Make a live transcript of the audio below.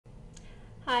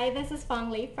Hi, this is Fang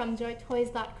Li from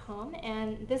joytoys.com,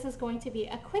 and this is going to be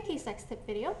a quickie sex tip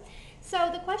video. So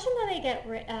the question that I get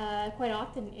quite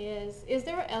often is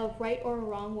there a right or a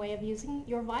wrong way of using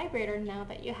your vibrator now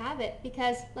that you have it?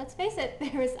 Because let's face it,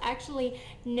 there is actually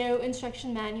no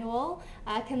instruction manual,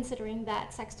 considering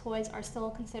that sex toys are still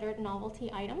considered novelty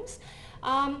items.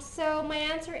 So my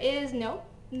answer is no.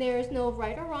 There's no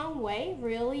right or wrong way.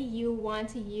 Really, you want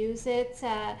to use it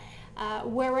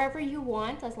wherever you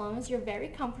want, as long as you're very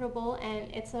comfortable and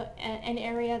it's an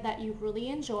area that you really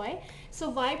enjoy.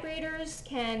 So vibrators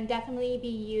can definitely be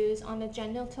used on the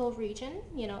genital region,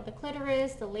 you know, the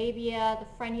clitoris, the labia, the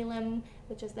frenulum,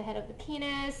 which is the head of the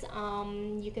penis.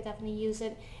 You could definitely use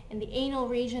it in the anal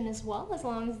region as well, as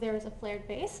long as there is a flared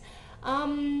base.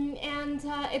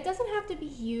 It doesn't have to be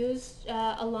used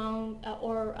along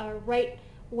or right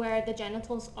where the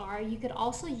genitals are. You could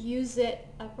also use it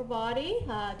upper body.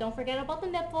 Don't forget about the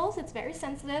nipples. It's very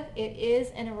sensitive. It is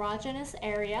an erogenous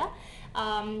area.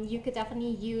 You could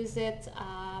definitely use it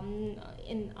on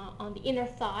the inner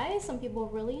thigh. Some people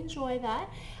really enjoy that.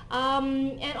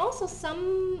 And also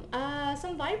some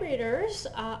vibrators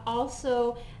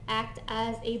also act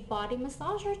as a body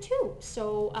massager too.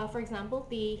 So for example,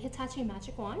 the Hitachi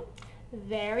Magic Wand,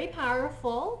 very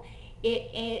powerful.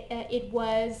 It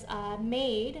was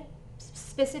made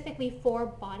specifically for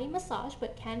body massage,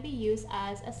 but can be used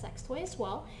as a sex toy as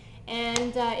well.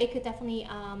 And it could definitely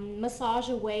massage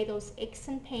away those aches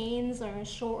and pains or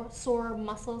sore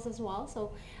muscles as well.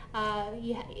 So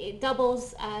it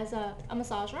doubles as a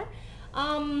massager.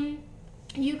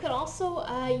 You could also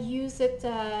use it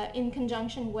in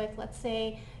conjunction with, let's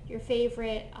say, your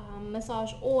favorite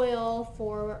massage oil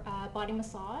for body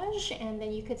massage, and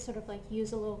then you could sort of like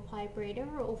use a little vibrator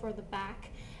over the back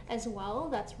as well.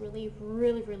 That's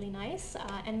really nice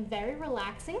and very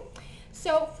relaxing.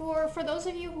 So for those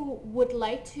of you who would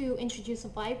like to introduce a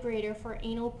vibrator for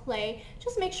anal play,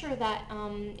 just make sure that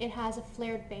it has a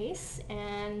flared base,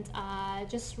 and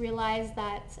just realize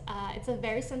that it's a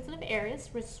very sensitive area.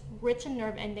 It's rich in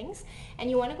nerve endings, and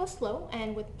you want to go slow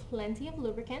and with plenty of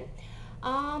lubricant.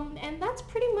 And that's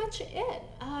pretty much it.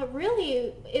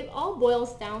 Really, it all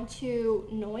boils down to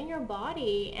knowing your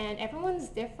body, and everyone's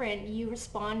different. You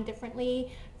respond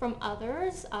differently from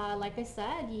others. Like I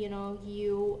said, you know,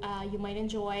 you might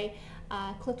enjoy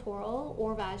clitoral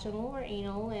or vaginal or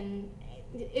anal, and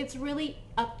it's really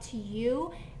up to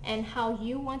you and how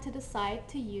you want to decide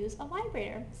to use a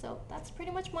vibrator. So that's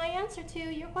pretty much my answer to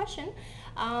your question.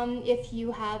 If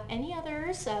you have any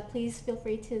others, please feel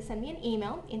free to send me an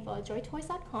email,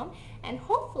 info@joytoys.com, and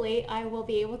hopefully I will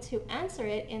be able to answer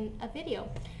it in a video.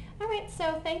 Alright,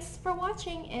 so thanks for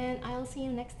watching, and I'll see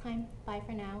you next time. Bye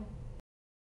for now.